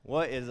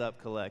What is up,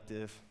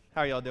 Collective?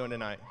 How are y'all doing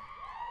tonight?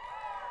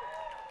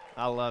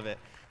 I love it.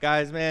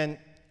 Guys, man,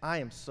 I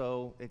am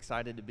so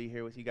excited to be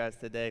here with you guys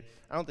today.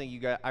 I don't think you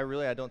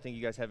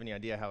guys have any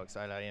idea how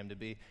excited I am to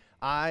be.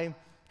 I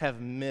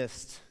have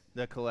missed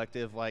the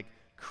Collective like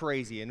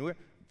crazy. And we're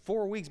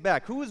 4 weeks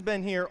back. Who has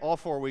been here all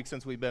 4 weeks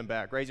since we've been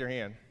back? Raise your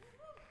hand.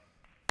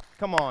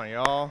 Come on,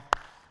 y'all.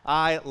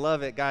 I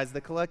love it, guys.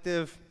 The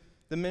Collective,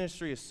 the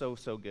ministry is so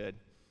good.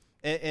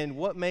 And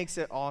what makes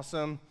it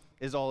awesome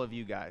is all of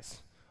you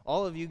guys.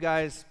 All of you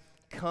guys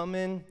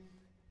coming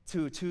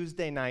to a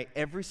Tuesday night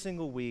every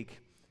single week,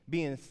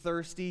 being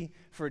thirsty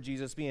for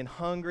Jesus, being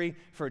hungry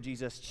for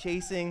Jesus,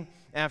 chasing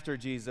after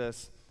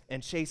Jesus,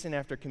 and chasing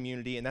after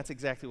community. And that's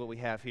exactly what we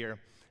have here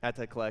at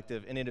the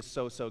Collective, and it is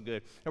so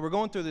good. And we're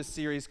going through this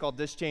series called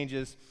This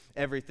Changes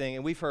Everything,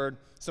 and we've heard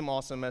some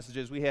awesome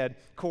messages. We had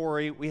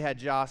Corey, we had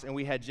Josh, and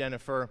we had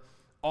Jennifer.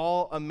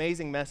 All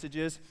amazing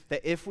messages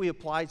that if we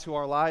apply to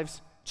our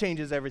lives,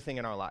 changes everything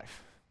in our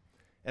life.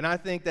 And I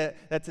think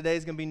that today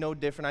is going to be no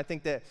different. I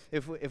think that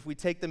if we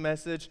take the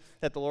message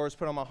that the Lord has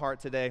put on my heart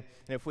today,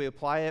 and if we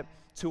apply it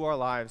to our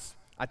lives,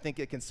 I think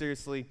it can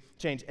seriously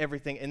change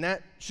everything. And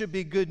that should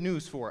be good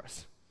news for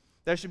us.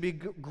 That should be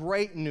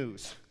great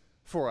news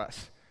for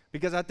us.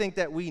 Because I think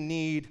that we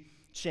need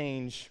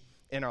change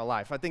in our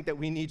life. I think that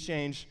we need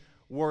change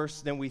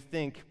worse than we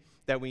think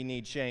that we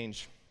need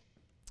change.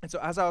 And so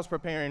as I was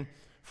preparing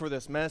for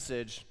this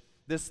message,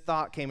 this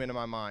thought came into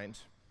my mind.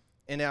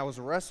 And I was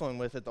wrestling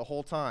with it the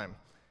whole time.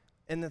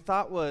 And the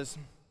thought was,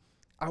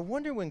 I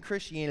wonder when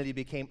Christianity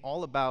became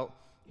all about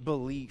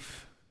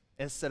belief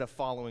instead of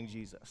following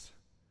Jesus.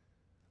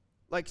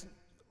 Like,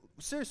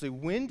 seriously,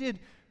 when did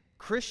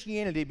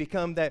Christianity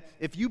become that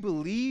if you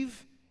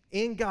believe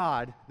in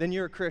God, then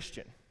you're a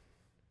Christian?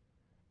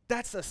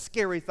 That's a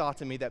scary thought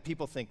to me that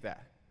people think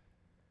that.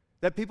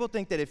 That people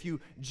think that if you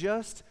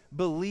just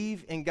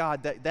believe in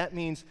God, that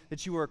means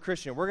that you are a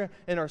Christian.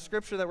 In our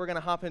scripture that we're going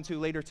to hop into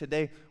later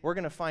today, we're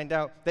going to find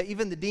out that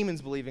even the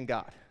demons believe in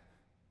God.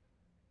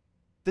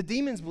 The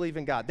demons believe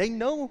in God. They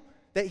know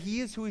that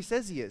He is who He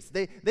says He is.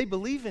 They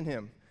believe in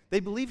Him. They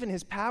believe in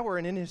His power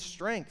and in His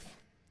strength.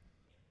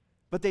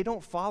 But they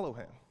don't follow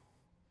Him.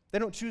 They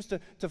don't choose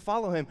to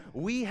follow Him.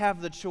 We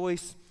have the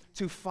choice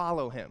to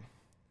follow Him.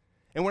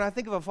 And when I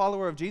think of a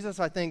follower of Jesus,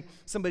 I think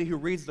somebody who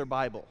reads their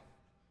Bible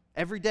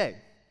every day.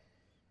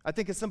 I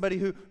think it's somebody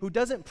who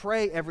doesn't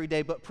pray every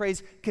day, but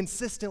prays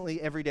consistently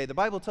every day. The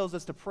Bible tells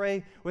us to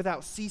pray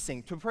without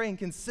ceasing, to pray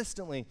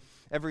consistently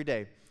every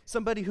day.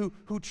 Somebody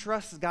who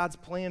trusts God's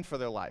plan for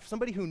their life.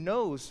 Somebody who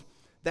knows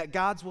that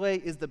God's way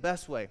is the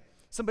best way.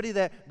 Somebody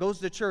that goes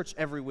to church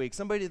every week.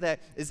 Somebody that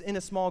is in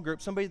a small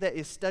group. Somebody that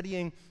is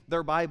studying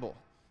their Bible.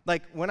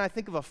 Like, when I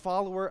think of a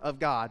follower of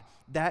God,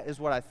 that is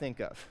what I think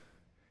of.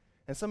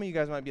 And some of you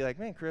guys might be like,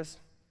 man, Chris,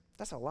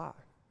 that's a lot.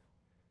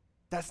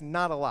 That's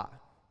not a lot.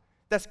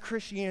 That's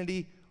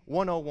Christianity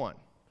 101.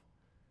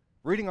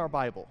 Reading our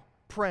Bible,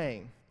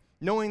 praying,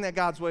 knowing that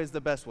God's way is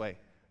the best way,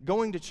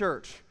 going to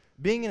church,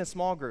 being in a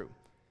small group.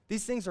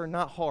 These things are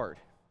not hard.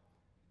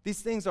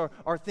 These things are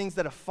things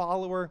that a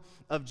follower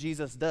of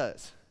Jesus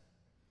does.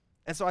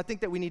 And so I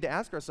think that we need to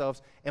ask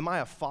ourselves, am I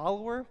a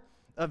follower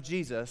of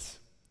Jesus,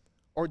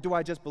 or do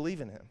I just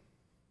believe in Him?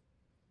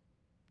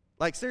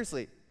 Like,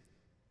 seriously,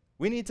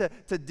 we need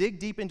to dig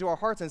deep into our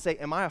hearts and say,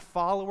 am I a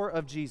follower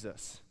of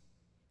Jesus?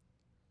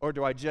 Or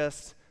do I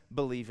just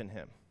believe in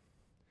Him?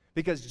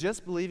 Because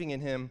just believing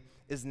in Him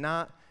is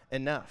not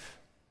enough.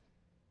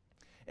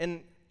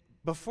 And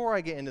before I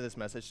get into this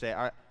message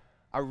today,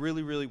 I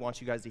really want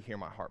you guys to hear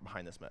my heart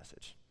behind this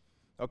message.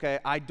 Okay?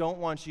 I don't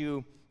want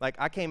you, like,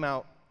 I came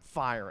out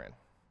firing,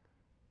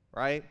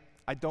 right?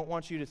 I don't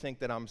want you to think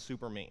that I'm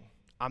super mean.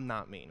 I'm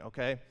not mean,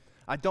 okay?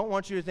 I don't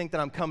want you to think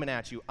that I'm coming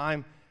at you.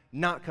 I'm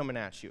not coming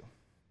at you.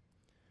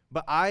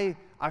 But I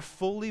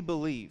fully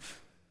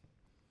believe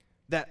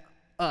that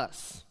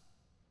us,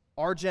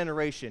 our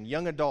generation,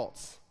 young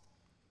adults,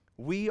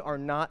 we are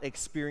not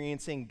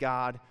experiencing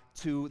God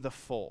to the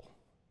full.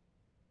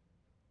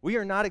 We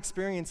are not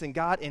experiencing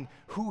God in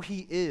who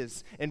He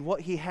is and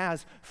what He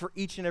has for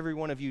each and every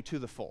one of you to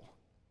the full.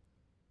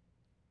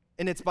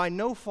 And it's by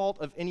no fault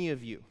of any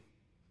of you.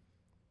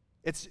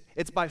 It's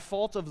by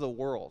fault of the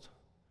world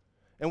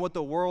and what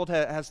the world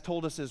has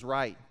told us is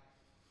right.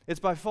 It's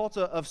by fault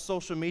of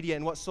social media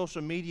and what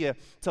social media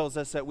tells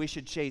us that we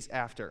should chase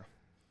after.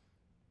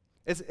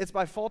 It's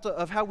by fault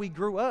of how we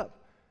grew up.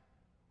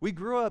 We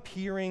grew up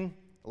hearing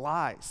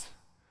lies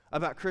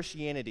about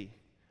Christianity,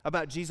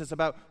 about Jesus,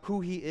 about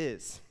who He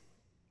is.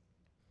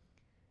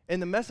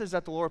 And the message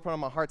that the Lord put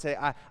on my heart today,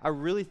 I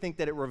really think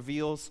that it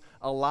reveals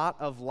a lot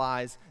of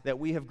lies that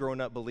we have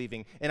grown up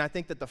believing. And I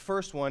think that the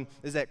first one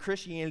is that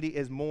Christianity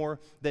is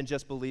more than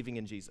just believing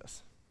in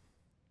Jesus.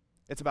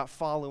 It's about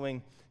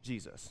following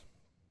Jesus.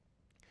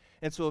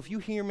 And so if you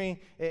hear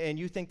me and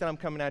you think that I'm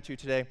coming at you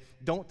today,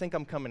 don't think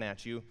I'm coming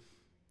at you,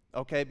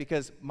 okay?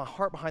 Because my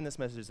heart behind this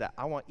message is that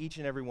I want each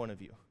and every one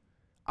of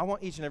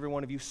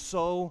you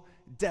so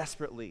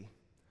desperately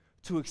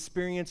to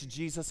experience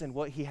Jesus and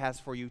what He has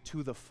for you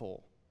to the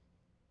full.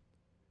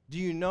 Do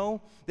you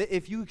know that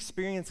if you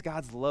experience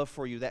God's love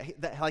for you,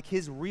 that like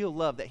his real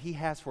love that he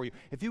has for you,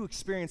 if you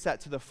experience that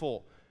to the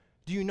full,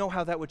 do you know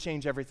how that would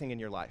change everything in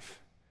your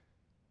life?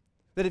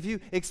 That if you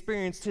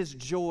experienced his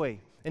joy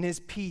and his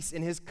peace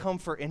and his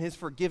comfort and his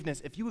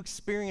forgiveness, if you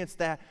experience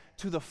that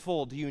to the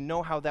full, do you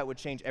know how that would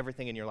change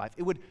everything in your life?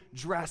 It would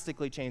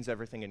drastically change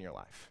everything in your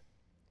life.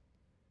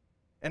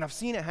 And I've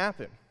seen it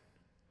happen.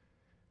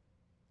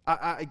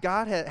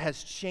 God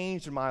has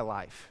changed my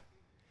life.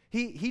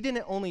 He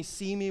didn't only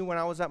see me when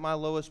I was at my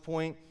lowest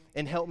point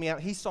and help me out.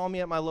 He saw me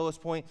at my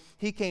lowest point.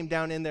 He came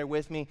down in there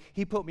with me.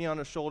 He put me on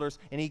his shoulders,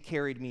 and he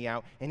carried me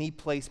out, and he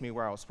placed me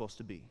where I was supposed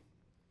to be.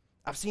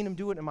 I've seen him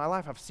do it in my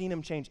life. I've seen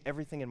him change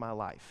everything in my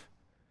life.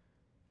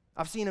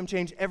 I've seen him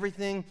change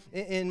everything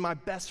in my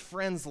best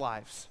friends'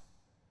 lives.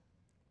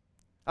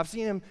 I've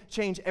seen him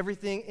change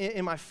everything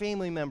in my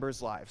family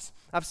members' lives.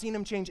 I've seen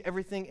him change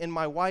everything in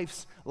my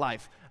wife's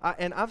life.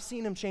 And I've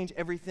seen him change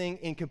everything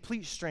in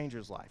complete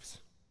strangers' lives.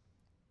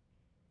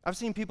 I've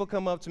seen people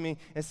come up to me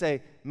and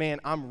say, man,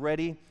 I'm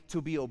ready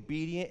to be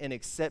obedient and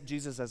accept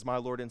Jesus as my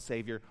Lord and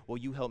Savior. Will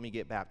you help me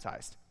get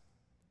baptized?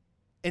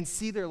 And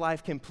see their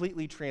life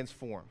completely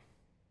transform.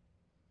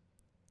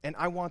 And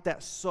I want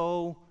that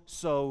so,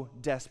 so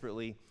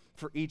desperately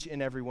for each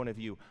and every one of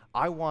you.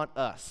 I want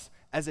us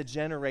as a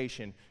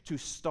generation to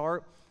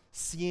start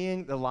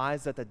seeing the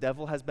lies that the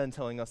devil has been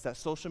telling us, that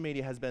social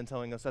media has been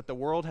telling us, that the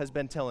world has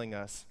been telling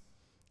us,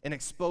 and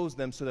expose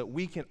them so that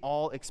we can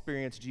all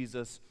experience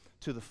Jesus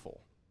to the full.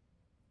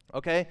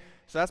 Okay?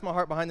 So that's my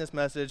heart behind this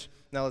message.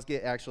 Now let's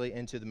get actually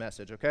into the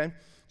message, okay?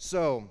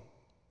 So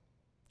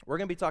we're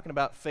going to be talking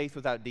about faith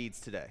without deeds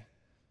today.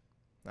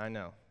 I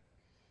know.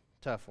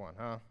 Tough one,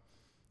 huh?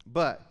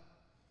 But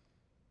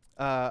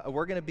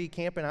we're going to be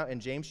camping out in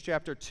James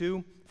chapter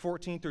 2,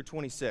 14 through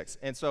 26.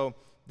 And so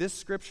this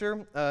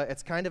scripture,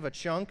 it's kind of a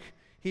chunk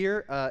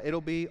here.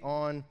 It'll be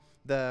on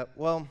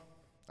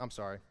I'm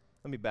sorry.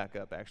 Let me back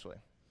up, actually.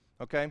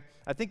 Okay?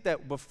 I think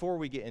that before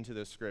we get into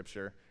this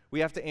scripture, we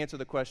have to answer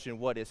the question,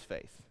 what is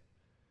faith?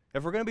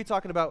 If we're going to be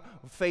talking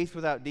about faith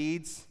without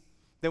deeds,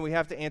 then we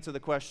have to answer the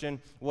question,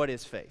 what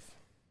is faith?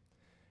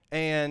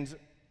 And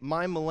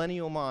my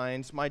millennial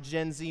mind, my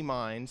Gen Z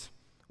mind,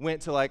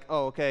 went to like,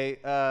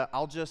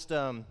 I'll just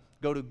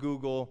go to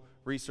Google,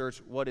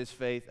 research what is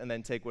faith, and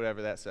then take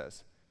whatever that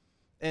says.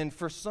 And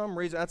for some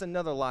reason, that's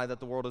another lie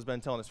that the world has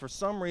been telling us. For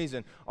some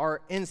reason,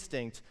 our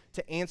instinct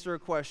to answer a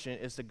question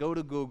is to go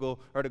to Google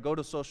or to go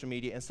to social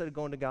media instead of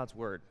going to God's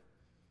Word.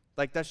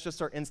 Like, that's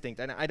just our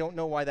instinct, and I don't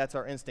know why that's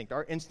our instinct.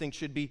 Our instinct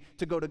should be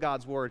to go to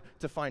God's Word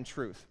to find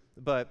truth.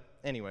 But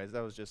anyways,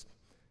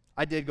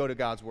 I did go to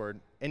God's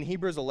Word. In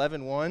Hebrews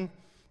 11:1,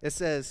 it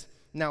says,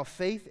 now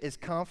faith is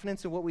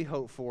confidence in what we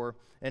hope for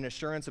and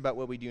assurance about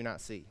what we do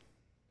not see.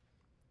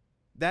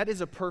 That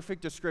is a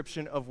perfect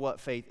description of what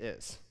faith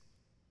is.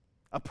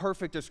 A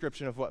perfect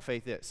description of what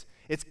faith is.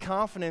 It's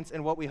confidence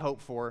in what we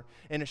hope for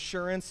and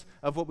assurance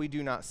of what we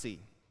do not see.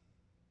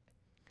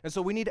 And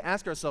so we need to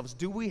ask ourselves,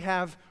 do we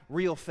have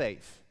real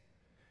faith?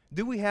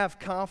 Do we have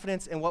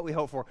confidence in what we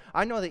hope for?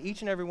 I know that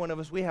each and every one of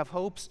us, we have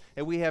hopes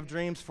and we have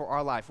dreams for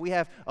our life. We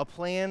have a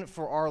plan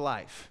for our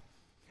life.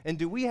 And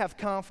do we have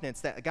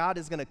confidence that God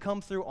is going to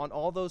come through on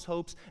all those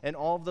hopes and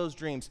all of those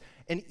dreams?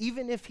 And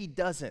even if he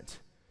doesn't,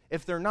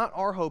 if they're not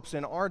our hopes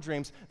and our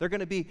dreams, they're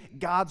going to be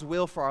God's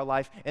will for our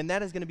life, and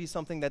that is going to be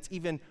something that's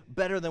even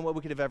better than what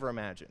we could have ever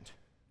imagined.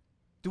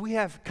 Do we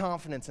have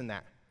confidence in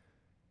that?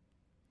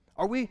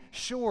 Are we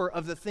sure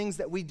of the things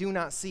that we do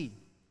not see?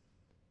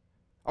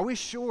 Are we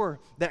sure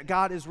that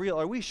God is real?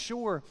 Are we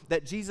sure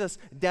that Jesus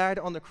died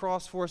on the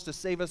cross for us to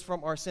save us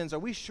from our sins? Are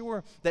we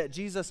sure that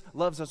Jesus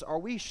loves us? Are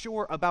we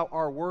sure about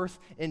our worth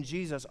in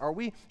Jesus? Are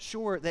we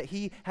sure that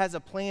he has a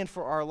plan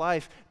for our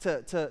life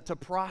to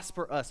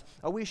prosper us?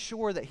 Are we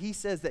sure that he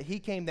says that he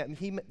came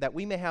that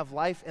we may have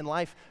life and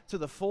life to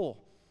the full?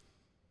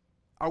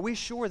 Are we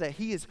sure that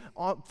he is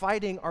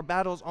fighting our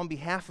battles on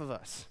behalf of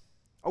us?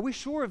 Are we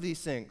sure of these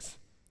things?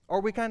 Or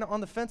are we kind of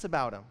on the fence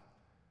about them?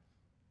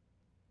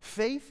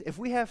 Faith, if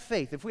we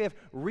have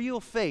real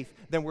faith,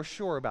 then we're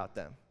sure about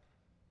them.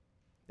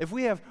 If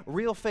we have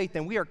real faith,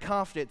 then we are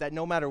confident that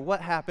no matter what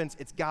happens,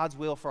 it's God's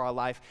will for our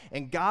life,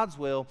 and God's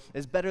will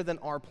is better than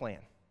our plan.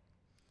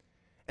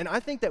 And I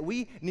think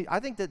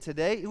that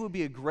today it would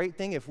be a great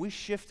thing if we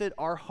shifted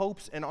our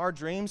hopes and our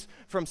dreams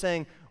from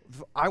saying,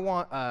 I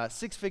want a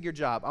six-figure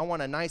job, I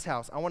want a nice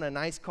house, I want a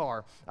nice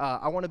car,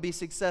 I want to be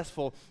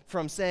successful,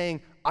 from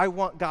saying, I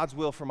want God's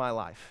will for my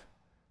life.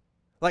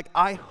 Like,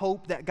 I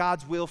hope that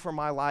God's will for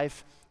my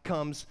life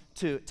comes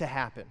to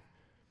happen.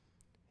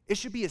 It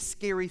should be a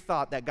scary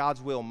thought that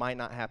God's will might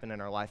not happen in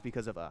our life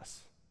because of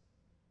us.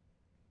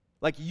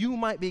 Like, you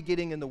might be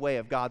getting in the way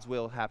of God's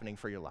will happening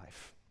for your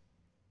life.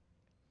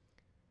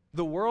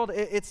 The world,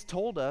 it's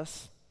told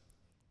us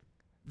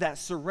that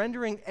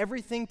surrendering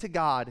everything to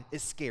God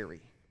is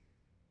scary.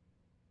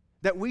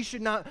 That we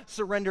should not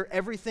surrender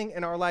everything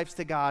in our lives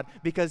to God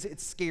because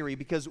it's scary,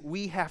 because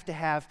we have to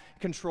have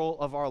control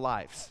of our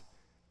lives.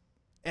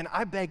 And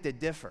I beg to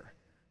differ.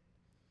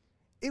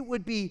 It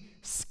would be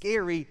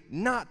scary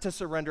not to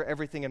surrender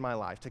everything in my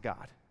life to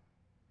God.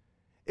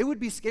 It would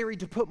be scary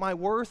to put my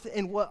worth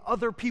in what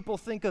other people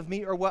think of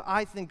me or what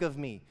I think of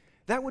me.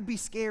 That would be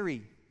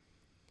scary.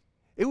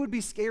 It would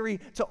be scary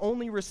to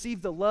only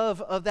receive the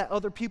love of that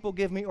other people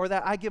give me or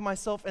that I give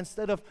myself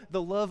instead of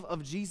the love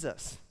of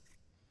Jesus.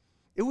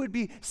 It would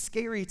be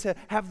scary to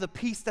have the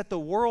peace that the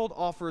world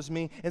offers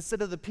me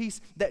instead of the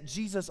peace that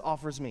Jesus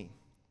offers me.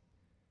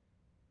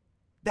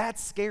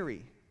 That's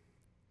scary.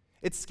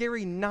 It's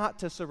scary not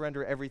to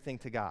surrender everything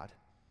to God.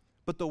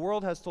 But the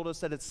world has told us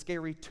that it's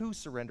scary to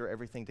surrender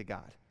everything to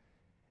God.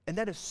 And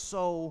that is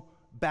so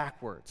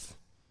backwards.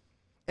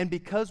 And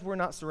because we're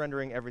not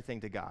surrendering everything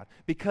to God,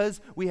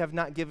 because we have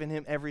not given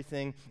him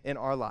everything in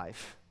our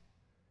life,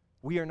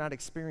 we are not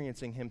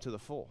experiencing him to the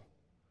full.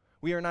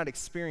 We are not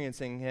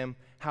experiencing him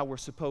how we're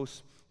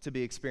supposed to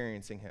be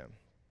experiencing him.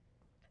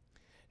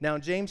 Now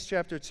in James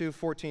chapter 2,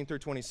 14 through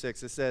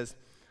 26, it says,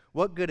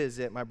 "What good is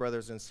it, my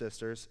brothers and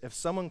sisters, if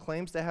someone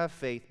claims to have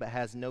faith but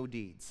has no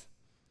deeds?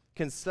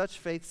 Can such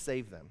faith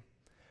save them?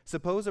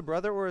 Suppose a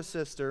brother or a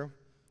sister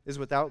is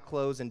without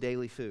clothes and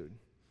daily food.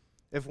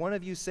 If one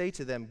of you say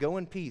to them, 'Go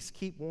in peace,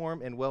 keep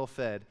warm and well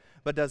fed,'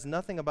 but does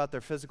nothing about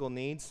their physical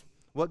needs,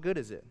 what good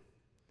is it?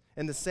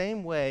 In the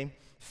same way,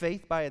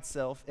 faith by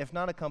itself, if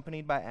not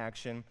accompanied by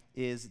action,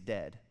 is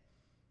dead.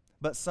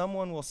 But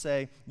someone will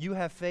say, 'You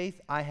have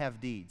faith, I have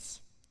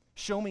deeds.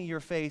 Show me your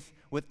faith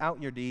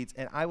without your deeds,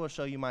 and I will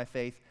show you my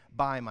faith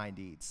by my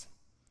deeds.'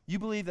 You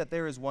believe that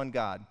there is one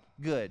God.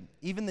 Good.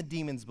 Even the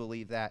demons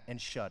believe that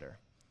and shudder.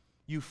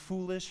 You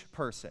foolish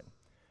person.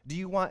 Do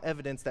you want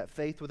evidence that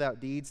faith without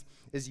deeds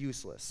is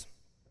useless?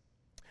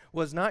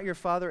 Was not your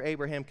father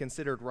Abraham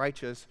considered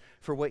righteous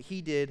for what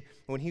he did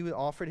when he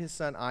offered his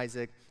son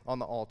Isaac on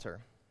the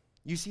altar?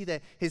 You see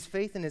that his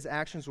faith and his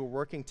actions were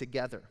working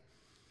together,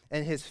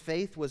 and his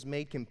faith was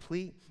made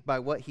complete by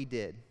what he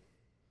did.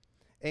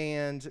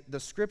 And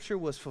the scripture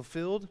was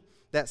fulfilled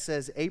that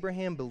says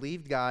Abraham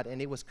believed God,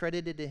 and it was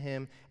credited to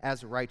him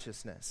as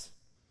righteousness.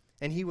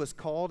 And he was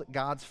called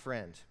God's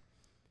friend.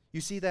 You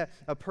see that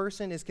a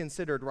person is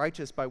considered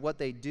righteous by what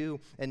they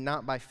do and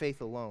not by faith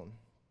alone.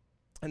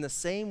 In the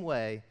same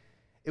way,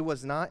 it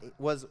was not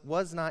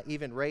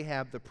even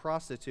Rahab the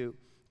prostitute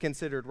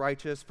considered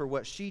righteous for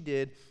what she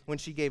did when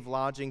she gave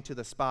lodging to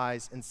the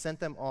spies and sent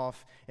them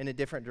off in a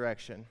different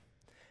direction.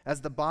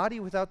 As the body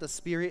without the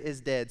spirit is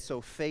dead,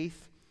 so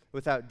faith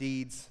without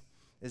deeds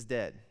is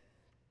dead."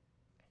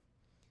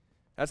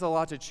 That's a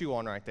lot to chew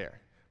on right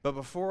there. But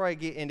before I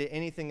get into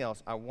anything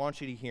else, I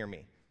want you to hear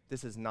me.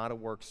 This is not a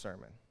work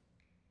sermon.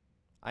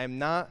 I am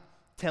not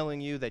telling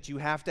you that you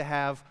have to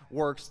have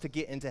works to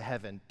get into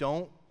heaven.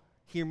 Don't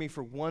hear me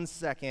for 1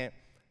 second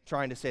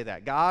trying to say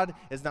that. God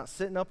is not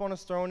sitting up on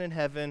his throne in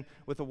heaven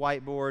with a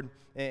whiteboard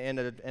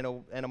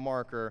and a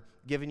marker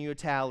giving you a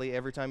tally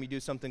every time you do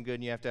something good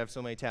and you have to have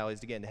so many tallies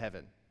to get into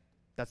heaven.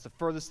 That's the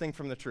furthest thing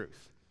from the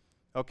truth.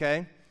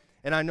 Okay?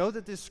 And I know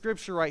that this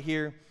scripture right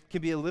here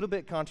can be a little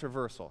bit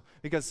controversial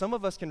because some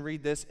of us can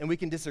read this and we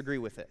can disagree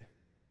with it.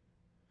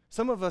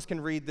 Some of us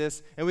can read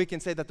this and we can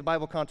say that the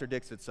Bible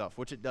contradicts itself,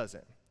 which it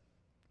doesn't.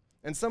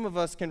 And some of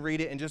us can read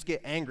it and just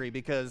get angry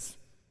because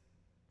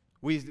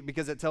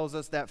it tells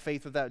us that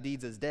faith without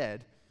deeds is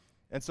dead.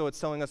 And so it's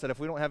telling us that if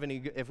we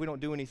don't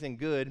do anything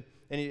good,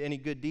 any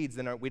good deeds,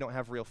 then we don't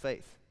have real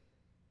faith.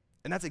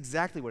 And that's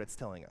exactly what it's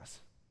telling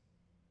us.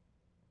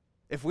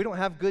 If we don't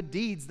have good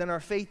deeds, then our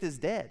faith is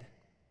dead.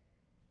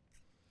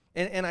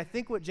 And I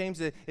think what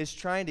James is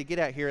trying to get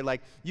at here,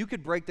 like, you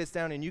could break this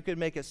down and you could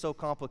make it so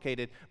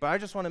complicated, but I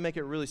just want to make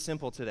it really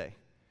simple today.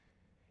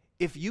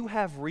 If you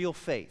have real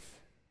faith,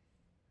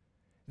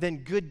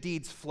 then good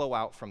deeds flow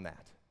out from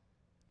that.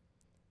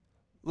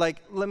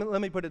 Like, let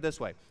me put it this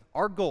way.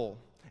 Our goal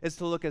is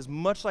to look as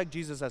much like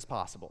Jesus as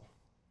possible,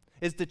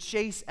 is to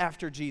chase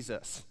after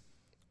Jesus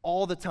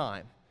all the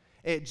time.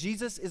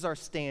 Jesus is our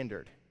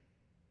standard.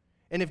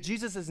 And if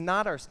Jesus is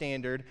not our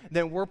standard,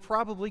 then we're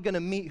probably going to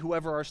meet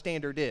whoever our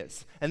standard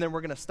is. And then we're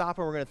going to stop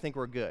and we're going to think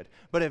we're good.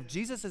 But if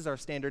Jesus is our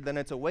standard, then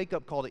it's a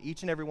wake-up call to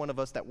each and every one of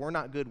us that we're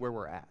not good where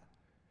we're at.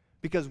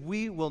 Because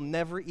we will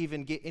never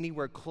even get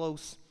anywhere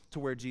close to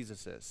where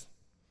Jesus is.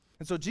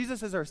 And so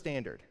Jesus is our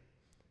standard.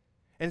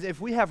 And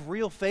if we have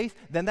real faith,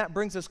 then that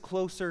brings us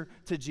closer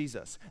to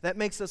Jesus. That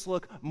makes us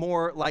look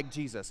more like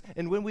Jesus.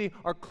 And when we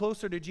are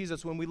closer to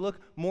Jesus, when we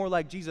look more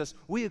like Jesus,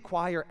 we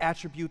acquire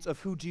attributes of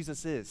who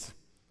Jesus is.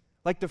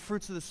 Like the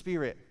fruits of the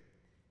Spirit,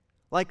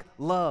 like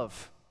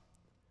love.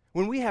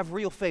 When we have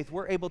real faith,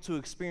 we're able to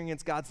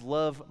experience God's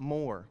love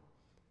more.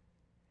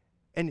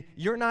 And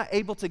you're not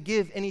able to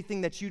give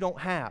anything that you don't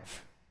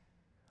have.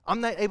 I'm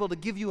not able to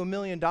give you $1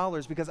 million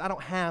because I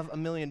don't have $1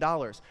 million.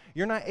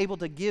 You're not able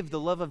to give the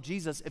love of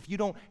Jesus if you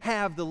don't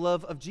have the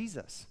love of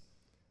Jesus.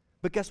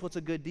 But guess what's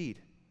a good deed?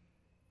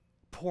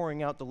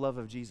 Pouring out the love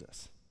of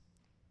Jesus.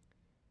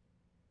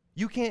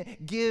 You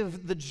can't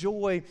give the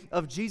joy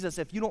of Jesus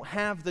if you don't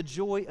have the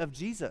joy of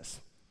Jesus.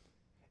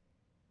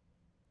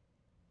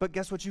 But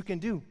guess what you can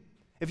do?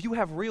 If you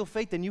have real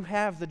faith, then you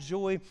have the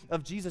joy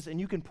of Jesus and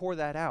you can pour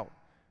that out.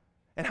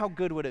 And how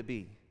good would it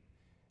be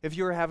if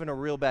you're having a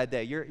real bad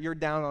day, you're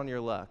down on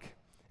your luck,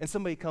 and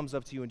somebody comes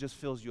up to you and just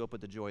fills you up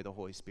with the joy of the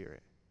Holy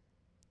Spirit?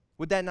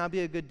 Would that not be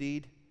a good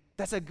deed?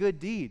 That's a good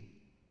deed.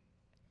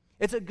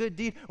 It's a good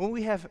deed when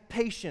we have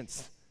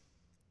patience.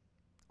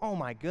 Oh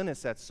my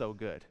goodness, that's so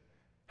good.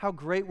 How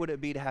great would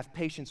it be to have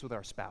patience with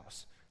our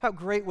spouse? How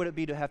great would it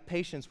be to have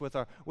patience with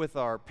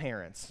our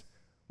parents,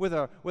 with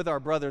our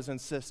brothers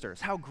and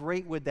sisters? How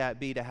great would that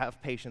be to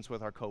have patience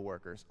with our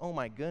coworkers? Oh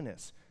my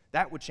goodness,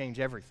 that would change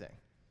everything.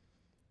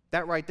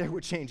 That right there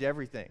would change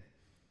everything.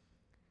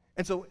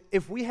 And so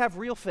if we have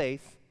real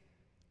faith,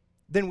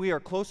 then we are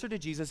closer to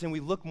Jesus and we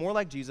look more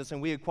like Jesus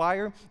and we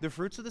acquire the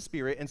fruits of the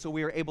Spirit, and so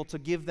we are able to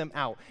give them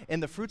out.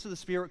 And the fruits of the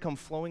Spirit come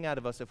flowing out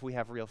of us if we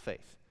have real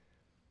faith.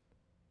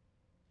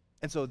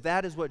 And so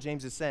that is what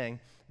James is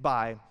saying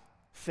by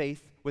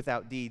faith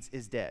without deeds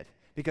is dead.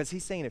 Because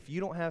he's saying if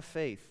you don't have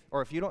faith,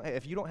 or if you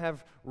don't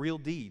have real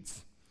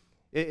deeds,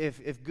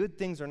 if good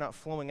things are not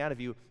flowing out of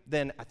you,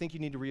 then I think you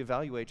need to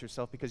reevaluate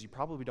yourself, because you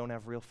probably don't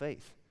have real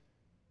faith.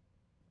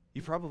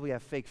 You probably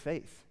have fake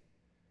faith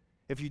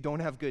if you don't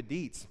have good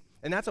deeds.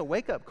 And that's a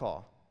wake-up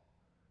call.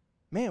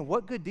 Man,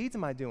 what good deeds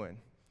am I doing?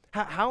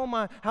 How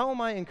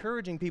am I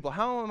encouraging people?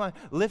 How am I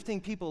lifting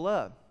people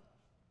up?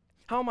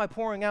 How am I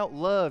pouring out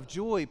love,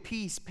 joy,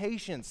 peace,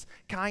 patience,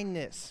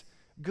 kindness,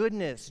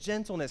 goodness,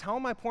 gentleness? How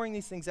am I pouring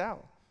these things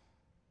out?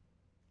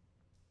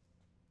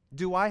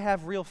 Do I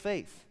have real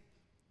faith?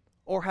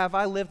 Or have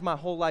I lived my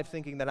whole life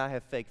thinking that I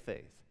have fake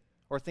faith?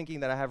 Or thinking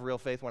that I have real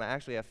faith when I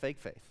actually have fake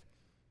faith?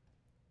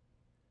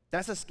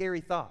 That's a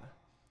scary thought.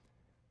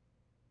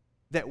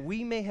 That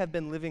we may have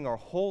been living our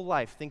whole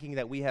life thinking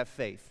that we have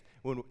faith,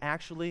 when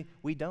actually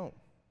we don't.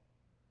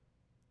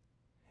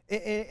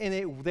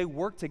 They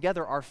work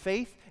together. Our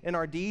faith and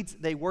our deeds,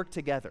 they work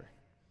together.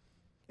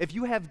 If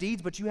you have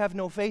deeds but you have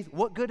no faith,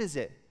 what good is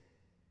it?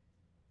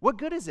 What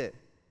good is it?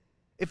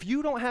 If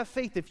you don't have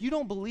faith, if you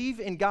don't believe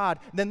in God,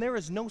 then there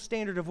is no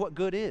standard of what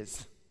good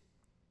is.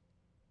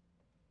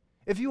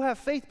 If you have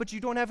faith but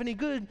you don't have any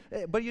good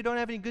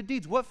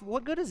deeds,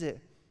 what good is it?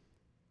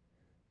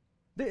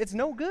 It's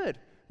no good,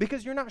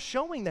 because you're not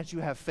showing that you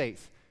have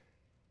faith.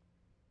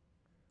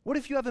 What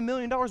if you have $1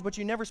 million but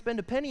you never spend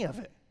a penny of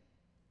it?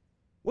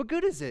 What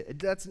good is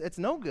it? It's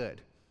no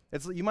good.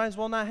 You might as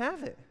well not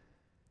have it.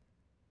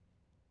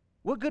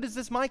 What good is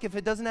this mic if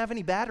it doesn't have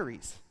any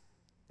batteries?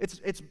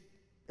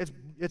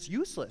 It's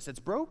useless. It's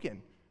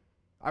broken.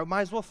 I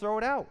might as well throw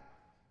it out.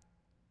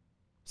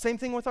 Same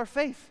thing with our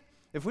faith.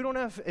 If we don't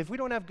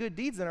have good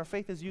deeds, then our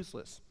faith is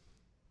useless.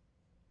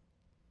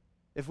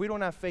 If we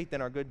don't have faith,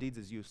 then our good deeds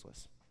is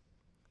useless.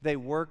 They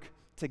work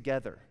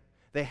together.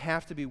 They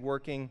have to be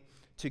working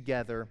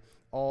together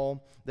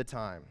all the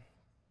time.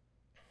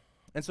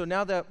 And so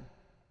now that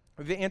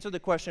we've answered the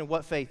question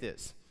what faith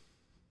is,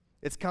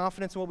 it's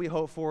confidence in what we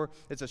hope for,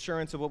 it's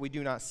assurance of what we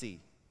do not see.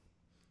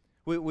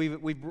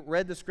 We've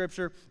read the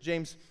scripture,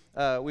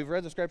 we've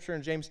read the scripture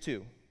in James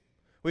 2.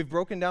 We've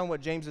broken down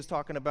what James is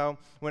talking about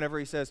whenever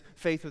he says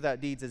faith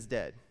without deeds is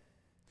dead.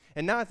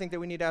 And now I think that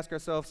we need to ask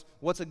ourselves,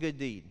 what's a good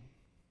deed?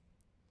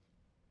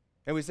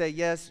 And we say,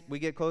 yes, we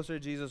get closer to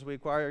Jesus, we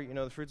acquire,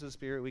 the fruits of the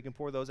Spirit, we can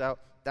pour those out.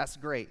 That's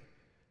great.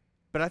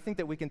 But I think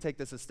that we can take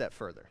this a step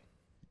further.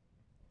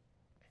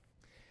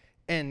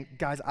 And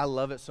guys, I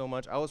love it so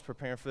much. I was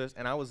preparing for this,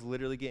 and I was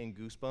literally getting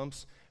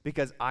goosebumps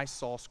because I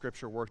saw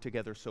Scripture work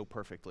together so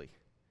perfectly.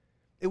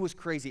 It was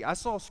crazy. I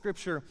saw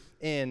Scripture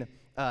in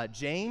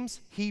James,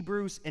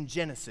 Hebrews, and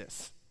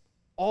Genesis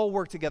all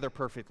work together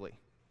perfectly.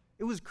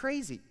 It was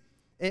crazy.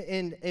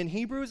 In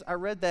Hebrews, I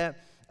read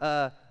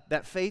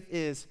that faith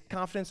is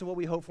confidence in what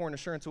we hope for and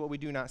assurance of what we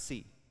do not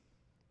see.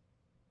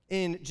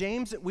 In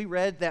James, we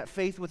read that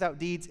faith without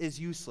deeds is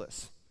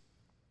useless.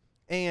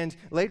 And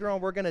later on,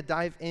 we're going to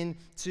dive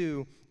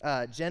into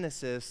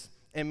Genesis,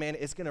 and man,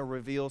 it's going to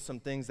reveal some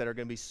things that are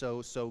going to be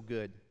so, so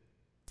good.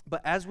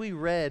 But as we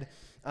read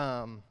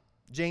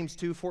James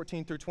 2,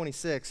 14 through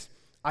 26,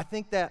 I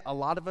think that a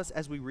lot of us,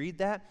 as we read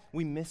that,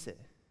 we miss it.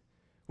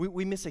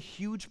 We miss a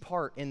huge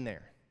part in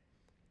there.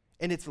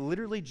 And it's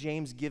literally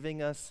James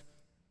giving us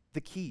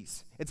the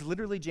keys. It's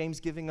literally James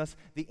giving us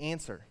the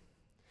answer.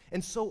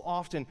 And so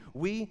often,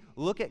 we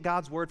look at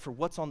God's word for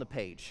what's on the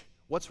page,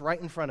 what's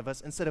right in front of us,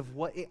 instead of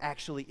what it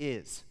actually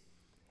is.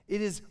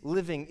 It is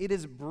living, it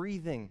is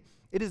breathing,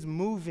 it is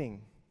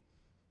moving.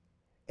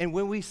 And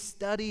when we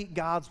study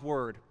God's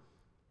word,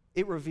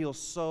 it reveals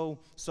so,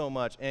 so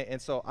much.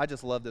 And so I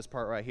just love this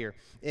part right here.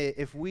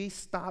 If we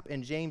stop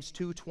in James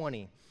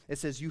 2:20, it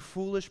says, "You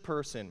foolish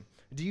person,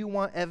 do you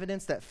want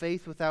evidence that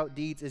faith without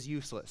deeds is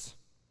useless?"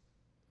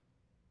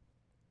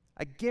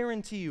 I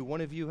guarantee you, one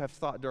of you have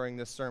thought during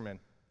this sermon,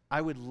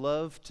 I would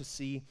love to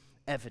see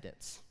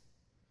evidence.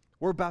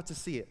 We're about to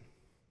see it.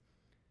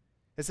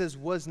 It says,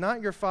 "Was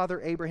not your father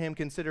Abraham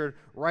considered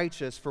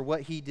righteous for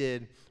what he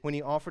did when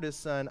he offered his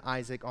son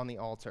Isaac on the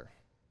altar?"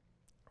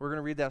 We're going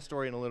to read that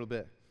story in a little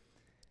bit.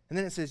 And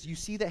then it says, "You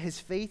see that his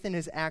faith and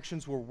his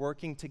actions were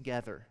working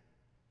together."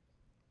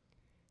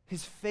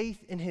 His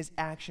faith and his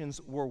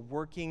actions were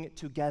working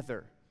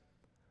together.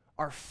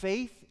 Our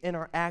faith and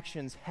our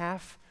actions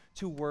have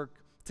to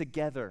work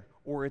together,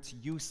 or it's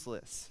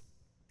useless.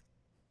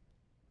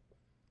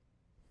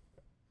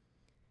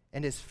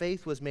 "And his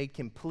faith was made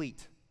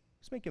complete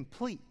He's made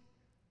complete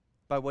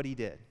by what he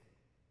did.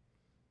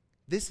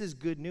 This is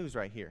good news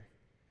right here.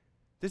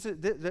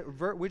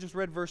 We just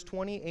read verse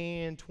 20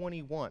 and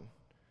 21.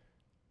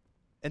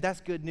 And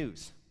that's good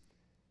news,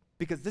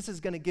 because this is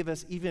going to give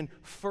us even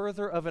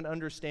further of an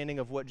understanding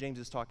of what James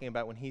is talking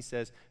about when he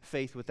says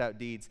faith without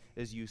deeds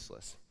is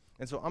useless.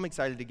 And so I'm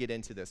excited to get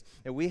into this.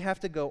 And we have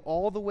to go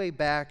all the way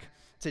back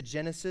to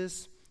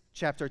Genesis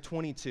chapter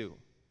 22.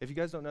 If you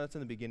guys don't know, it's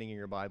in the beginning of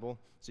your Bible,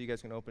 so you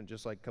guys can open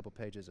just like a couple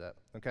pages up,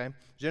 okay?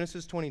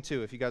 Genesis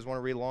 22, if you guys want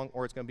to read along,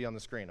 or it's going to be on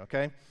the screen,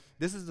 okay?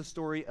 This is the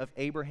story of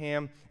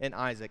Abraham and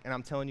Isaac, and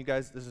I'm telling you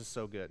guys, this is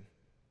so good.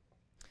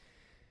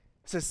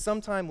 It says,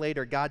 sometime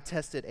later, God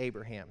tested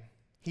Abraham.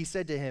 He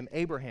said to him,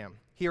 Abraham,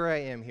 here I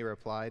am, he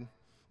replied.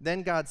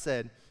 Then God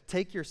said,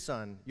 take your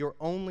son, your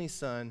only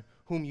son,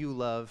 whom you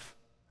love,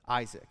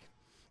 Isaac,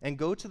 and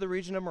go to the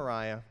region of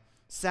Moriah.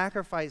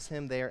 Sacrifice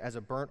him there as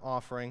a burnt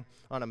offering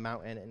on a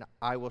mountain, and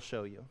I will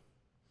show you.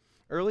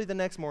 Early the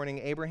next morning,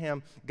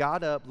 Abraham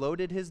got up,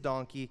 loaded his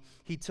donkey.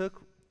 He took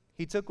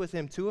with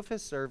him 2 of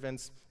his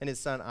servants and his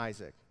son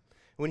Isaac.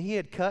 When he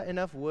had cut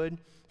enough wood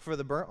for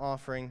the burnt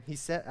offering, he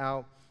set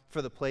out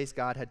for the place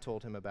God had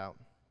told him about.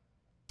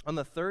 On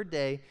the 3rd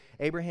day,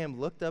 Abraham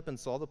looked up and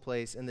saw the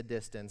place in the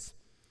distance.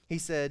 He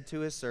said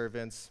to his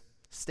servants,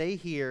 stay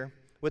here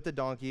with the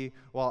donkey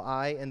while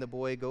I and the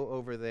boy go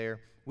over there.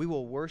 We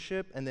will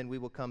worship, and then we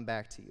will come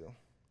back to you.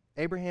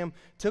 Abraham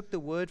took the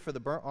wood for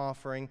the burnt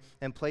offering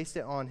and placed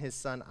it on his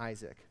son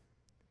Isaac.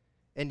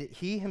 And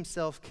he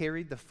himself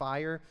carried the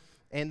fire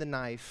and the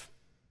knife.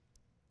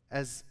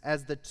 As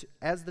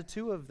the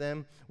 2 of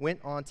them went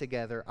on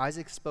together,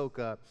 Isaac spoke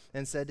up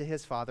and said to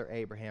his father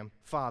Abraham,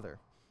 Father.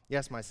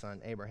 Yes, my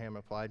son, Abraham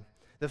replied.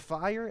 The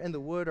fire and the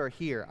wood are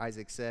here,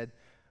 Isaac said,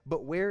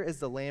 but where is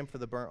the lamb for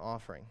the burnt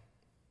offering?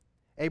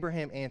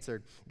 Abraham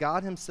answered,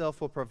 God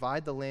himself will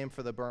provide the lamb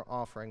for the burnt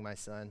offering, my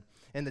son.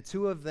 And the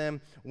 2 of them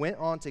went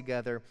on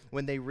together.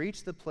 When they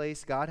reached the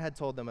place God had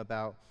told them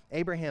about,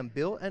 Abraham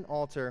built an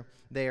altar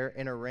there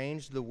and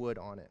arranged the wood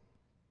on it.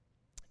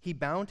 He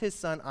bound his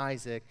son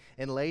Isaac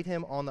and laid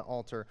him on the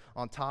altar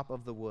on top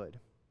of the wood.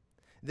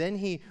 Then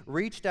he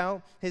reached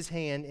out his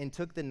hand and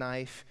took the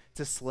knife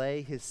to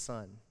slay his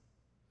son.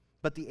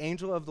 But the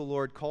angel of the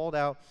Lord called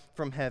out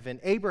from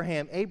heaven,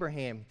 Abraham,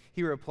 Abraham,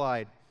 he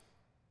replied.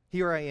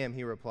 Here I am,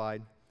 he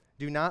replied.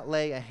 Do not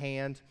lay a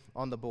hand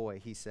on the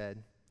boy, he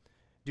said.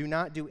 Do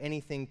not do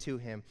anything to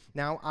him.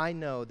 Now I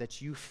know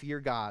that you fear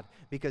God,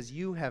 because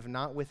you have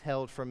not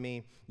withheld from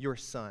me your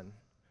son,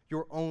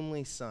 your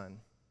only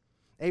son.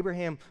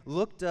 Abraham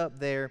looked up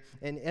there,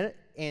 and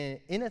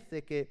in a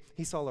thicket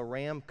he saw a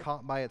ram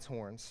caught by its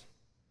horns.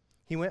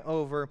 He went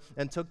over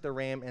and took the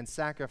ram and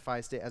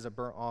sacrificed it as a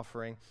burnt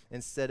offering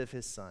instead of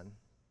his son.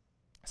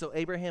 So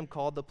Abraham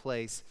called the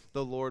place,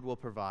 the Lord will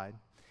provide.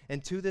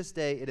 And to this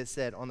day it is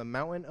said, on the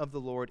mountain of the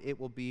Lord it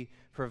will be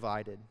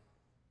provided.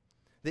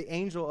 The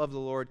angel of the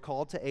Lord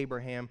called to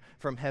Abraham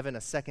from heaven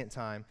a second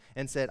time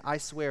and said, I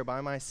swear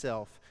by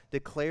myself,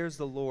 declares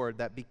the Lord,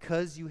 that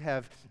because you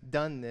have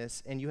done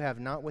this and you have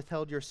not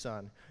withheld your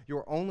son,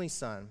 your only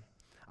son,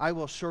 I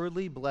will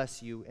surely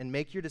bless you and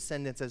make your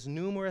descendants as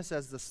numerous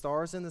as the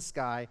stars in the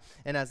sky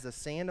and as the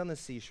sand on the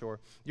seashore.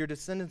 Your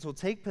descendants will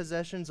take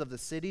possessions of the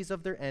cities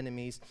of their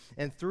enemies,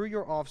 and through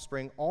your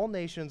offspring all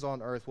nations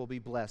on earth will be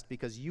blessed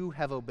because you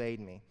have obeyed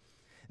me.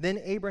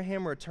 Then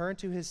Abraham returned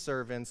to his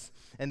servants,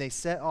 and they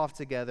set off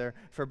together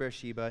for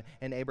Beersheba,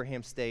 and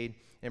Abraham stayed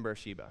in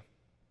Beersheba.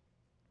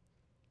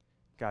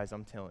 Guys,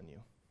 I'm telling you,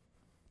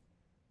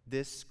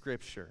 this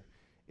scripture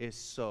is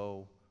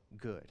so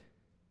good.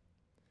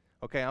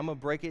 Okay, I'm going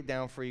to break it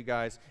down for you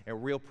guys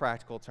in real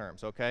practical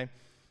terms, okay?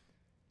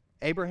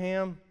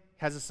 Abraham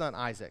has a son,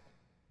 Isaac,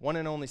 one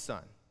and only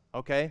son,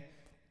 okay?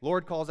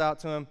 Lord calls out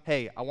to him,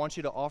 hey, I want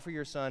you to offer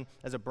your son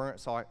as a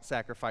burnt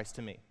sacrifice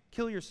to me.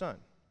 Kill your son.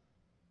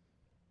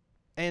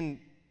 And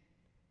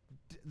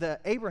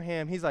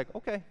Abraham, he's like,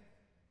 okay.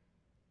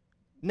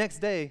 Next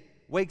day,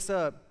 wakes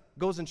up,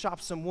 goes and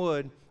chops some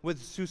wood with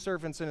his 2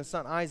 servants and his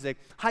son Isaac,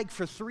 hike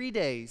for 3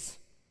 days,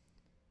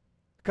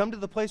 come to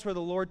the place where the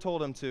Lord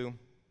told him to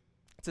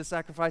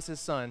sacrifice his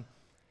son.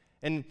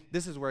 And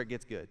this is where it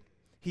gets good.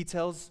 He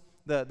tells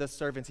the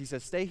servants, he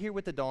says, stay here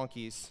with the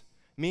donkeys.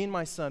 Me and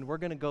my son, we're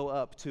going to go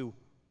up to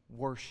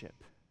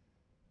worship.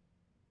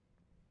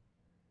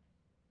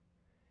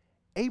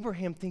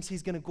 Abraham thinks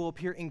he's going to go up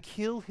here and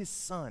kill his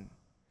son,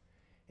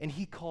 and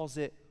he calls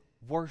it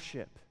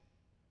worship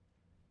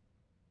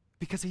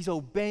because he's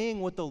obeying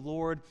what the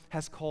Lord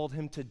has called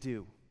him to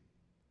do.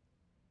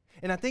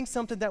 And I think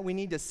something that we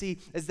need to see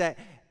is that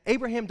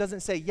Abraham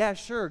doesn't say, yeah,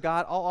 sure,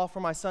 God, I'll offer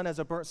my son as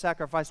a burnt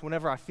sacrifice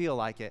whenever I feel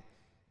like it.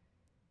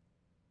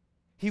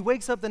 He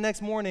wakes up the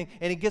next morning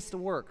and he gets to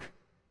work.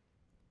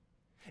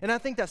 And I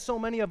think that so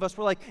many of us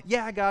were like,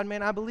 yeah, God,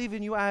 man, I believe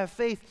in you. I have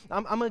faith.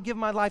 I'm going to give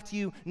my life to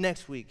you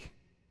next week.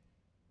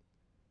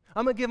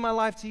 I'm going to give my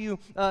life to you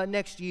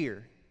next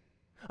year.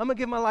 I'm going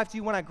to give my life to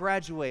you when I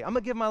graduate. I'm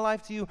going to give my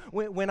life to you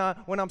when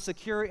I'm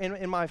secure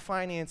in my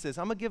finances.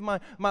 I'm going to give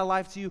my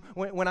life to you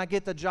when I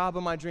get the job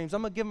of my dreams.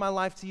 I'm going to give my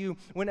life to you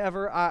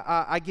whenever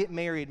I get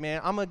married,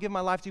 man. I'm going to give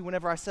my life to you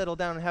whenever I settle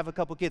down and have a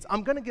couple kids.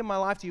 I'm going to give my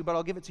life to you, but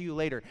I'll give it to you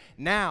later.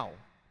 Now.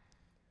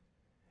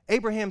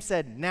 Abraham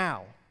said,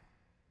 now.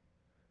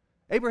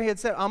 Abraham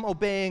said, I'm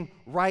obeying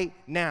right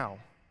now.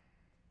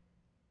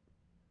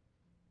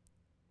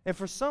 And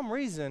for some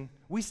reason,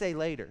 we say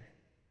later.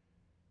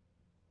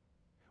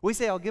 We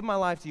say, I'll give my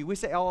life to you. We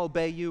say, I'll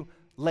obey you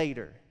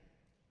later.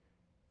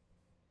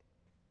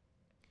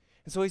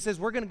 And so he says,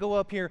 we're going to go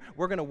up here,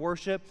 we're going to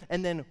worship,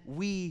 and then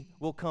we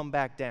will come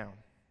back down.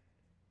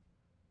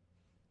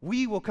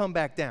 We will come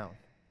back down.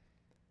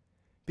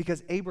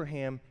 Because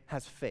Abraham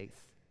has faith.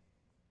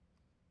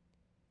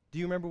 Do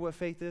you remember what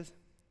faith is?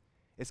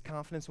 It's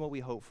confidence in what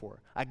we hope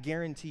for. I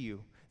guarantee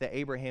you that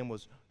Abraham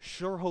was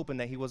sure hoping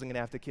that he wasn't going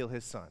to have to kill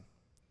his son.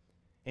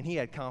 And he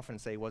had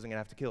confidence that he wasn't going to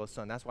have to kill his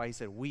son. That's why he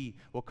said, we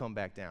will come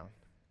back down.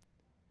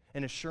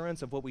 An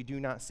assurance of what we do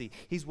not see.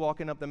 He's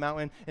walking up the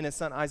mountain, and his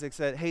son Isaac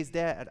said, hey,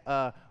 Dad,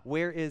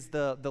 where is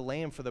the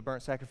lamb for the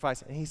burnt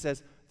sacrifice? And he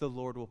says, the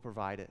Lord will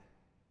provide it.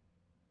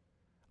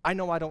 I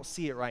know I don't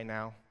see it right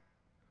now,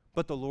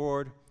 but the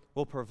Lord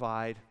will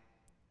provide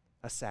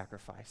a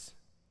sacrifice.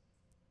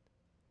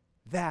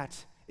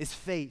 That is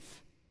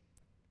faith.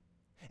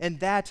 And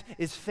that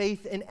is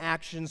faith in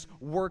actions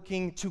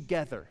working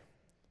together.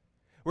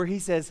 Where he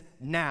says,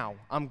 now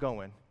I'm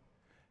going.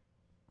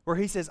 Where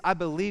he says, I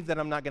believe that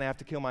I'm not going to have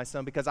to kill my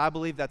son because I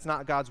believe that's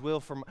not God's will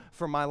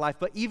for my life.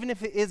 But even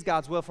if it is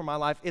God's will for my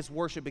life, it's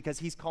worship because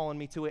he's calling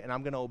me to it and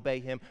I'm going to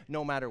obey him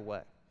no matter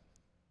what.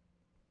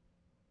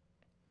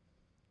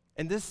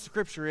 And this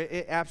scripture,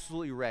 it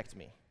absolutely wrecked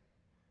me.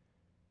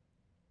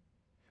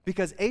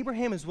 Because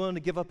Abraham is willing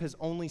to give up his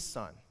only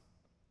son.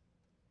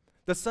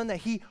 The son that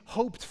he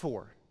hoped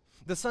for.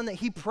 The son that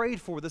he prayed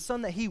for, the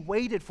son that he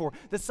waited for,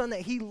 the son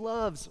that he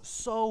loves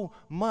so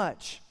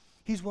much,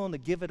 he's willing to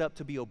give it up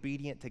to be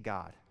obedient to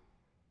God.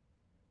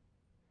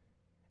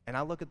 And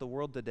I look at the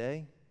world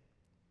today,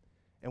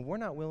 and we're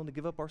not willing to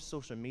give up our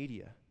social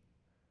media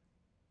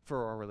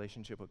for our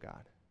relationship with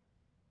God.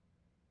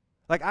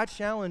 Like, I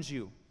challenge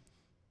you,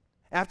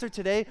 after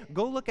today,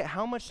 go look at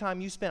how much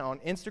time you spent on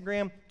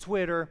Instagram,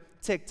 Twitter,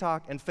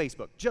 TikTok, and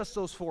Facebook, just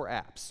those 4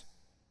 apps.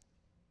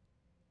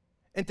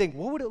 And think,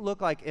 what would it look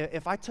like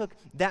if I took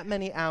that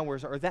many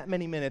hours or that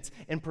many minutes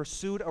and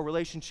pursued a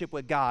relationship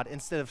with God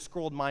instead of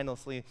scrolled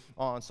mindlessly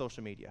on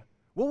social media?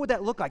 What would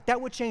that look like? That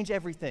would change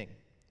everything.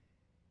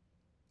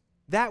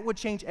 That would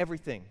change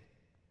everything.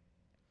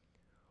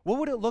 What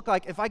would it look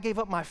like if I gave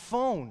up my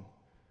phone?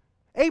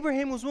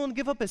 Abraham was willing to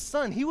give up his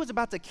son. He was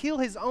about to kill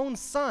his own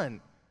son.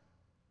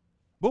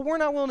 But we're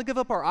not willing to give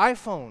up our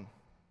iPhone.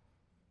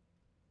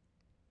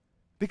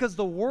 Because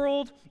the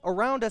world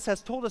around us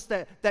has told us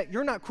that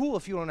you're not cool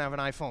if you don't have an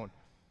iPhone,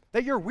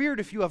 that you're weird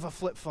if you have a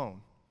flip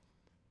phone.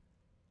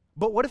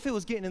 But what if it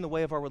was getting in the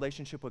way of our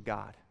relationship with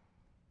God?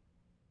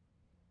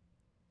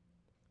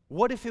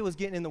 What if it was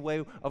getting in the way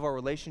of our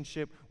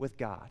relationship with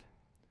God?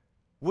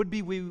 Would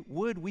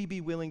we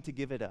be willing to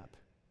give it up?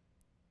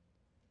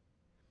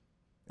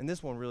 And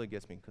this one really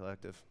gets me,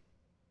 collective.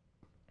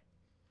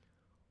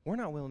 We're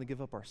not willing to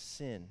give up our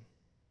sin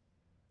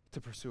to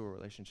pursue a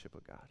relationship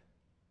with God.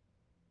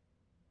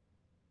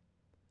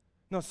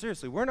 No,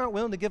 seriously, we're not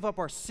willing to give up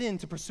our sin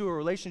to pursue a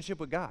relationship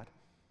with God.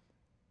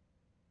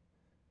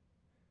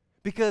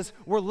 Because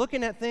we're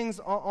looking at things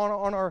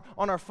on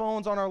our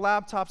phones, on our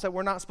laptops that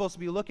we're not supposed to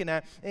be looking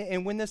at.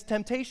 And when this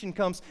temptation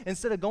comes,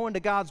 instead of going to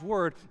God's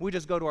word, we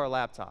just go to our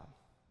laptop.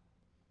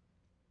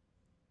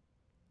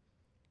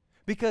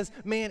 Because,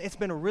 man, it's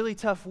been a really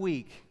tough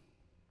week.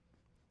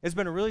 It's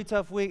been a really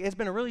tough week. It's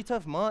been a really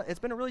tough month. It's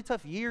been a really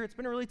tough year. It's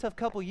been a really tough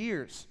couple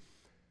years.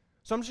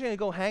 So I'm just going to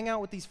go hang out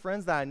with these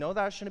friends that I know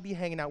that I shouldn't be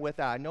hanging out with,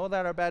 that I know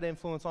that are a bad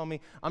influence on me.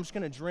 I'm just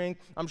going to drink.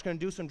 I'm just going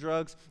to do some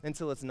drugs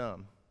until it's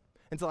numb.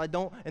 Until I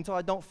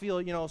don't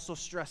feel, so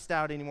stressed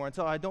out anymore,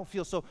 until I don't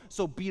feel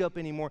so beat up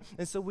anymore.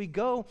 And so we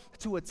go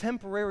to a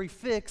temporary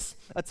fix,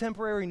 a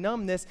temporary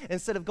numbness,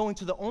 instead of going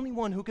to the only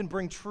one who can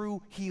bring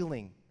true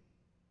healing.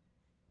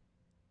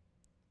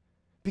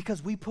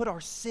 Because we put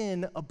our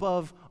sin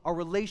above our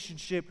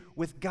relationship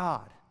with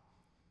God.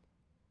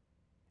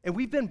 And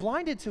we've been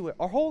blinded to it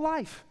our whole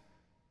life.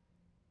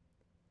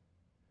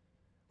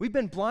 We've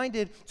been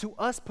blinded to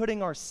us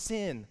putting our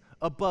sin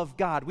above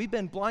God. We've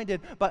been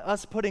blinded by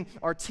us putting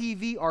our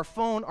TV, our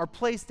phone, our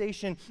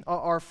PlayStation,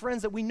 our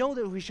friends that we know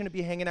that we shouldn't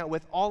be hanging out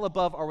with all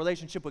above our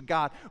relationship with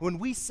God. When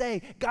we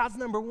say God's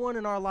number one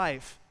in our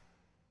life,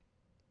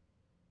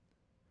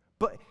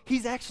 but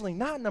he's actually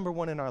not number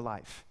one in our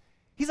life.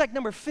 He's like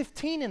number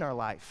 15 in our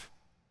life.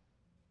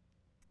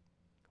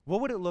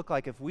 What would it look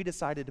like if we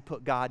decided to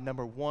put God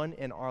number one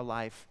in our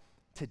life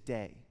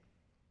today?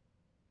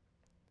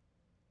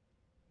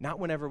 Not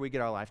whenever we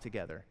get our life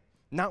together.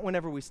 Not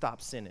whenever we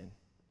stop sinning.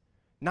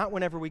 Not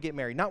whenever we get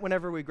married. Not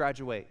whenever we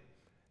graduate.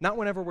 Not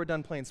whenever we're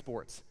done playing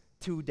sports.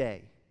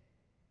 Today.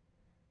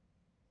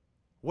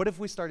 What if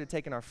we started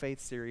taking our faith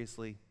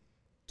seriously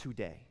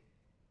today?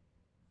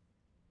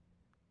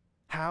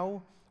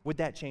 how would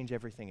that change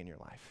everything in your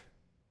life?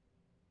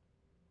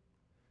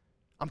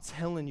 I'm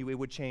telling you, it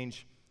would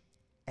change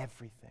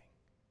everything.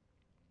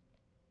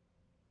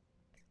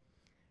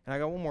 And I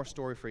got one more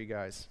story for you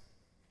guys.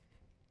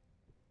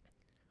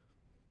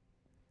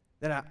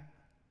 That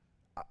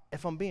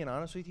if I'm being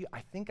honest with you,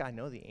 I think I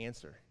know the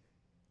answer.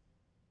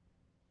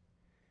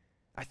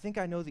 I think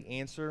I know the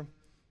answer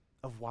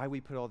of why we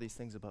put all these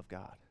things above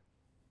God.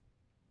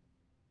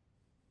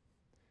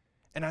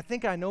 And I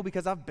think I know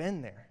because I've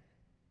been there.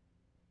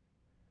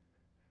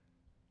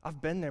 I've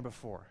been there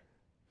before.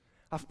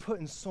 I've put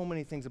in so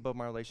many things above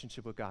my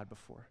relationship with God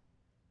before.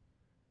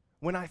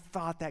 When I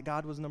thought that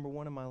God was number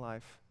one in my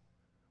life,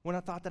 when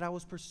I thought that I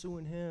was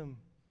pursuing Him,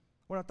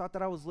 when I thought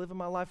that I was living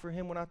my life for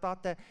Him, when I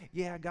thought that,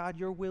 yeah, God,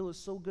 your will is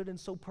so good and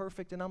so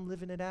perfect and I'm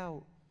living it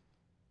out,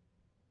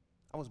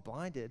 I was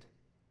blinded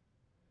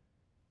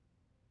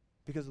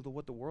because of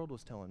what the world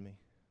was telling me.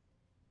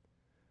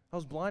 I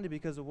was blinded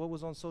because of what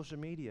was on social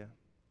media.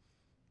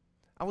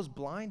 I was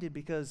blinded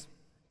because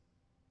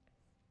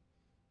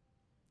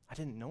I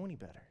didn't know any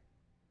better.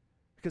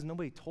 Because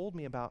nobody told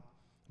me about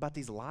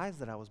these lies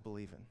that I was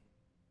believing.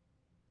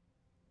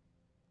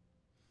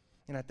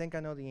 And I think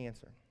I know the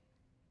answer.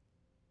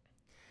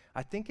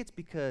 I think it's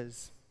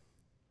because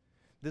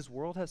this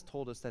world has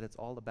told us that it's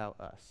all about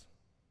us.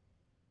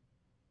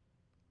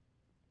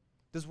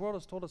 This world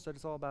has told us that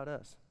it's all about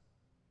us.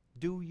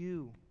 Do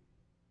you.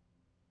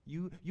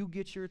 You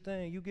get your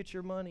thing. You get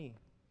your money.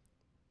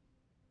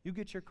 You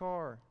get your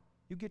car.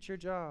 You get your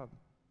job.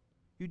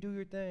 You do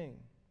your thing.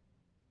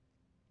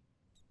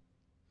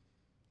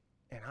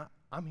 And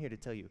I'm here to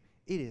tell you,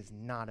 it is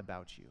not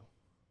about you.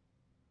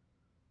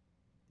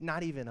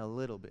 Not even a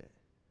little bit.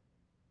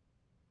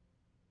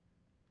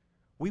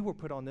 We were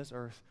put on this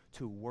earth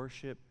to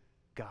worship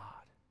God.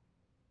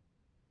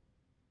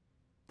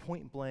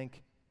 Point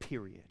blank,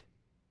 period.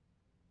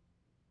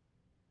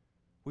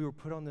 We were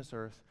put on this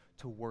earth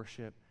to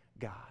worship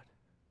God.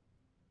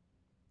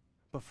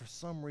 But for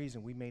some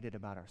reason, we made it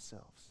about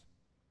ourselves.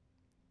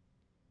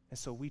 And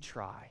so we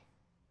try.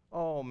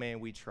 Oh,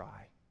 man, we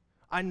try.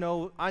 I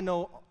know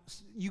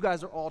you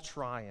guys are all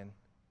trying.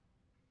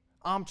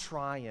 I'm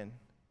trying.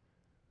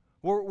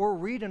 We're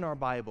reading our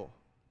Bible.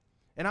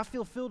 And I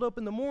feel filled up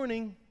in the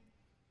morning,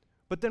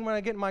 but then when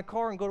I get in my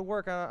car and go to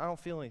work, I don't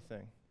feel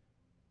anything.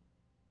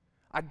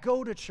 I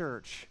go to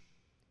church,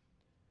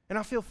 and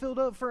I feel filled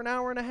up for an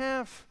hour and a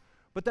half,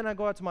 but then I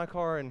go out to my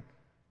car and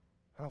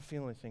I don't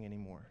feel anything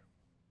anymore.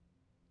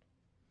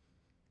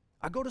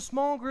 I go to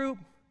small group,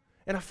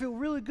 and I feel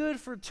really good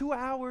for 2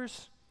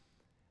 hours,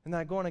 and then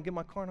I go and I get in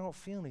my car and I don't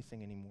feel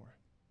anything anymore.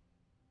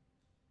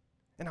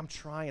 And I'm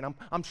trying.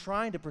 I'm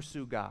trying to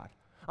pursue God.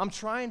 I'm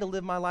trying to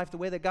live my life the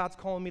way that God's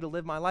calling me to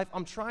live my life.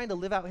 I'm trying to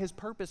live out His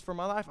purpose for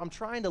my life. I'm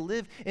trying to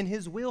live in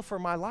His will for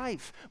my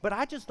life. But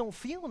I just don't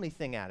feel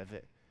anything out of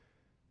it.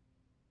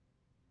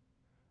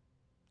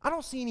 I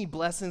don't see any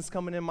blessings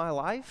coming in my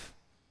life.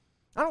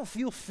 I don't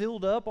feel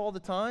filled up all the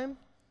time.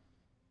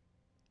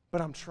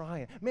 But I'm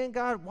trying. Man,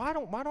 God, why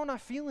don't I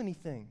feel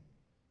anything?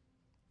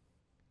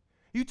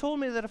 You told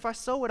me that if I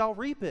sow it, I'll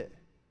reap it.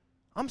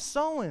 I'm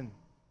sowing.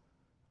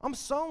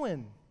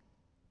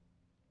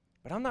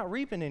 But I'm not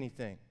reaping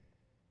anything.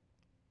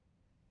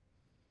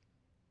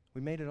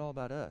 We made it all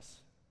about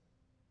us.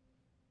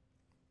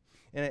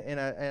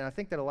 And I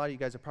think that a lot of you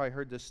guys have probably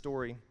heard this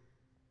story.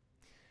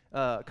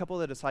 A couple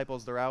of the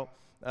disciples, they're out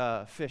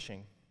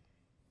fishing.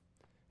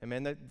 And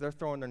man, they're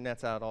throwing their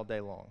nets out all day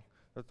long.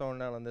 They're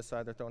throwing it out on this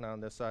side, they're throwing it out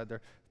on this side,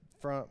 they're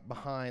front,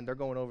 behind, they're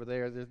going over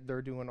there,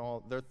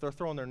 they're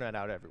throwing their net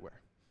out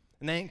everywhere.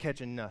 And they ain't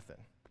catching nothing.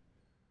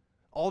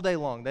 All day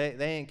long, they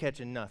ain't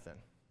catching nothing.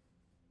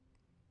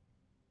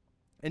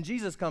 And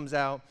Jesus comes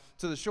out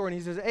to the shore and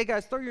He says, hey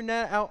guys, throw your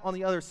net out on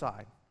the other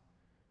side.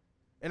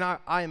 And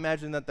I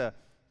imagine that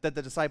the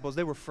disciples,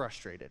 they were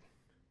frustrated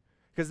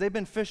because they've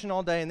been fishing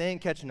all day and they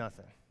ain't catching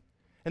nothing.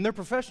 And they're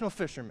professional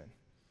fishermen.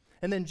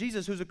 And then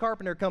Jesus, who's a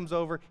carpenter, comes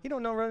over. He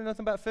don't know really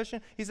nothing about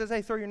fishing. He says,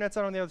 hey, throw your nets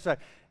out on the other side.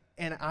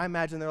 And I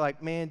imagine they're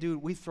like, man,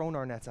 dude, we've thrown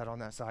our nets out on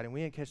that side and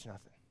we ain't catching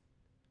nothing.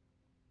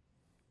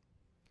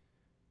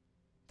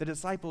 The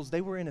disciples,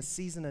 they were in a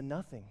season of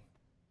nothing.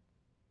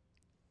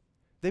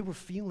 They were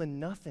feeling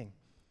nothing.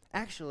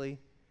 Actually,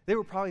 they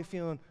were probably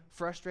feeling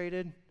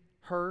frustrated,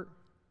 hurt,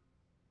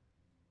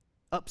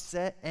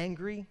 upset,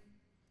 angry.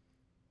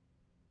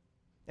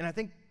 And I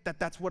think that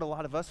that's what a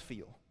lot of us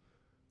feel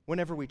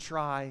whenever we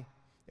try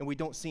and we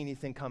don't see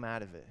anything come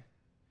out of it.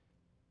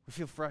 We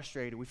feel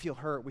frustrated, we feel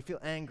hurt, we feel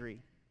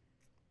angry.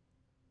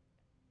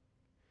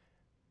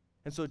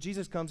 And so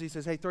Jesus comes, He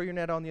says, hey, throw your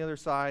net on the other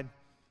side.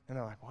 And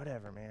they're like,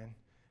 whatever, man.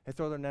 They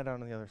throw their net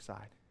out on the other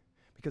side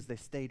because they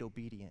stayed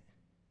obedient.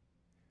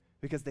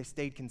 Because they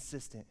stayed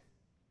consistent.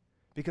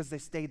 Because they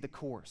stayed the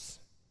course.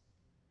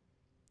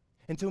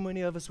 And too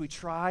many of us, we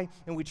try,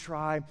 and we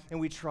try, and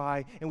we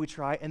try, and we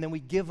try, and then we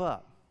give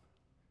up.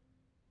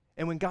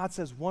 And when God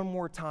says one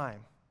more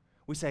time,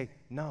 we say,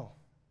 no,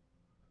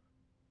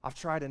 I've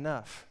tried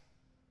enough.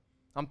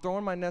 I'm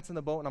throwing my nets in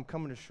the boat and I'm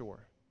coming to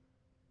shore.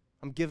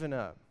 I'm giving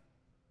up.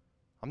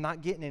 I'm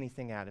not getting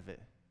anything out of it.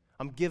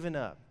 I'm giving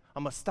up.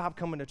 I'm going to stop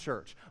coming to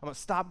church. I'm going to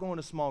stop going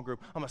to small group.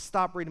 I'm going to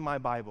stop reading my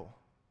Bible.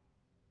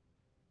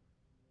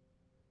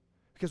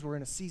 Because we're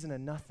in a season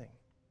of nothing.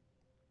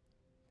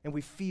 And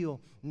we feel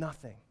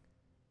nothing.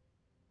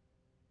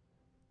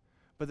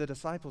 But the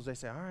disciples, they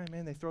say, all right,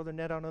 man, they throw their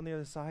net out on the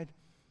other side,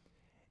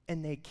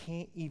 and they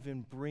can't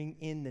even bring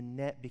in the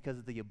net because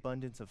of the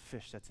abundance of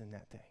fish that's in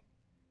that thing.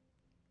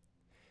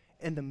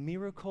 And the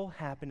miracle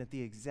happened at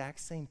the exact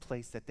same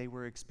place that they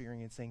were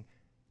experiencing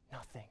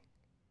nothing.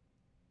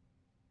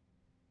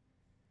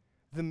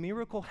 The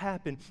miracle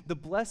happened, the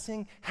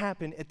blessing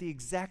happened at the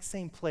exact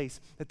same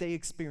place that they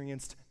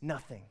experienced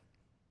nothing.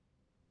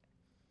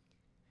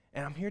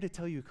 And I'm here to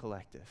tell you,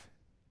 collective,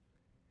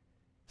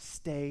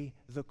 stay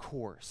the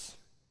course.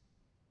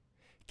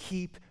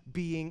 Keep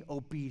being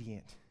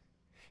obedient.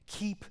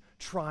 Keep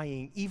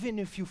trying, even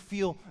if you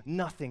feel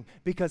nothing,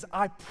 because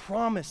I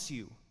promise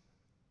you,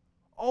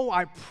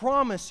 I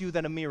promise you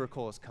that a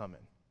miracle is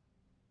coming.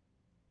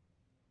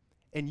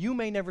 And you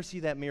may never see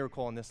that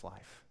miracle in this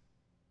life.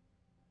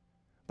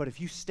 But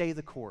if you stay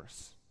the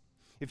course,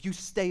 if you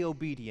stay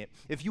obedient,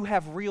 if you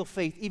have real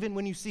faith, even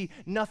when you see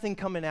nothing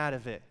coming out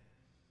of it,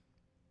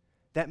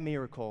 that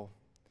miracle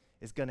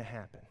is going to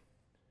happen.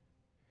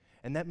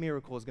 And that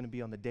miracle is going to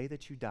be on the day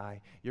that you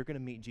die. You're going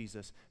to meet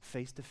Jesus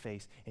face to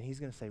face, and he's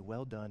going to say,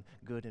 well done,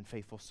 good and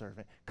faithful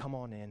servant. Come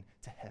on in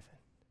to heaven.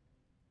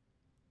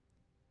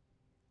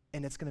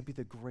 And it's going to be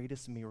the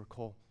greatest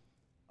miracle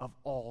of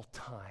all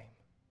time.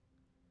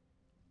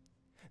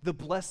 The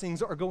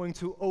blessings are going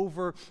to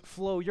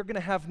overflow. You're going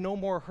to have no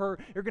more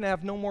hurt. You're going to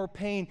have no more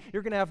pain.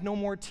 You're going to have no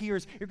more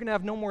tears. You're going to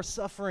have no more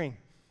suffering.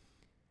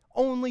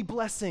 Only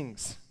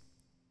blessings.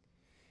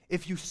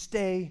 If you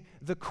stay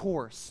the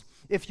course,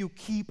 if you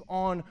keep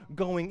on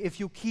going, if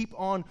you keep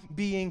on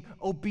being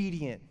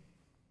obedient,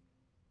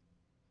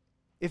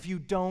 if you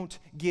don't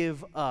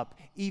give up,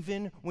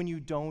 even when you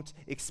don't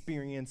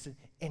experience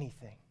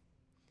anything,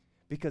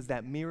 because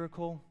that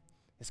miracle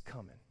is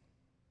coming.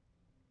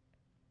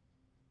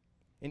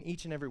 And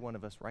each and every one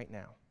of us right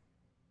now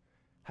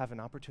have an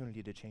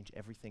opportunity to change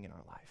everything in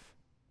our life.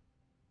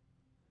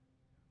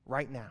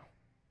 Right now.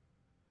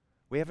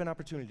 We have an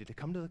opportunity to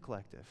come to the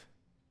collective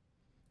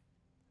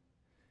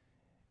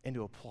and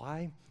to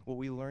apply what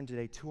we learned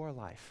today to our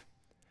life.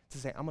 To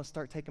say, I'm going to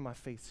start taking my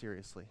faith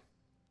seriously.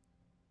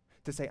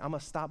 To say, I'm going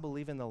to stop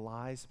believing the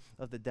lies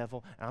of the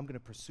devil, and I'm going to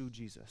pursue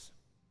Jesus.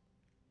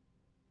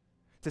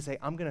 To say,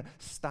 I'm going to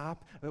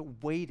stop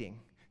waiting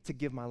to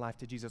give my life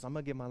to Jesus. I'm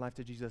going to give my life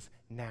to Jesus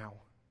now.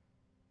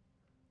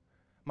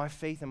 My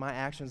faith and my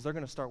actions, they're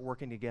going to start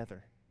working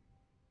together.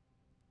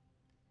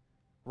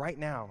 Right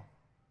now,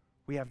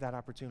 we have that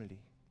opportunity.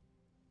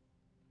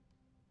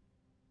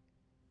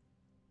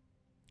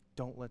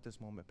 Don't let this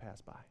moment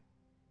pass by.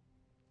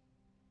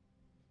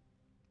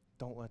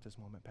 Don't let this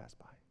moment pass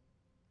by.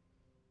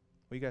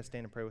 Will you guys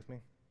stand and pray with me?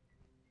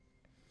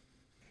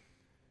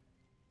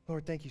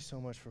 Lord, thank you so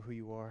much for who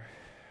you are.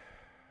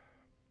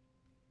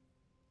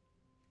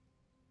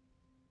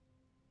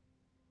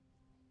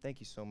 Thank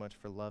you so much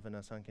for loving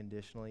us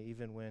unconditionally,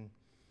 even when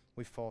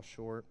we fall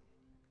short,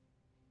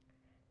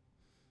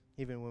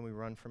 even when we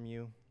run from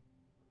you,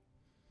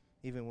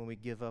 even when we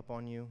give up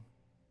on you,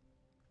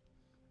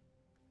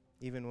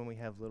 even when we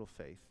have little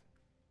faith.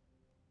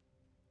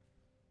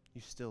 You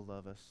still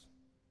love us.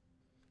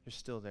 You're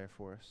still there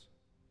for us.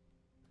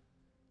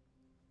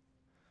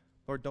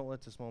 Lord, don't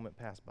let this moment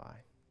pass by.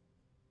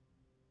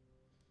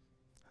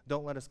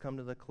 Don't let us come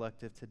to the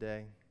collective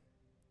today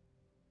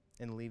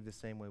and leave the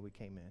same way we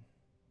came in.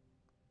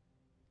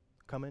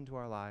 Come into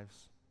our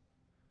lives,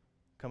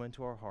 come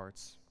into our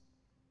hearts,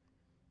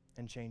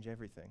 and change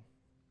everything.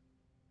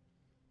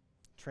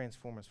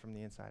 Transform us from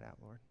the inside out,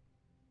 Lord.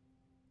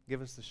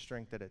 Give us the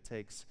strength that it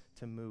takes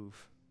to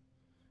move.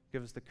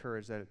 Give us the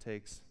courage that it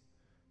takes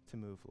to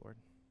move, Lord.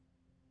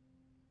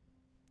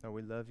 Lord,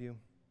 we love you and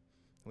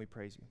we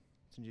praise you.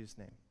 It's in Jesus'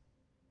 name.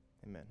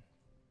 Amen.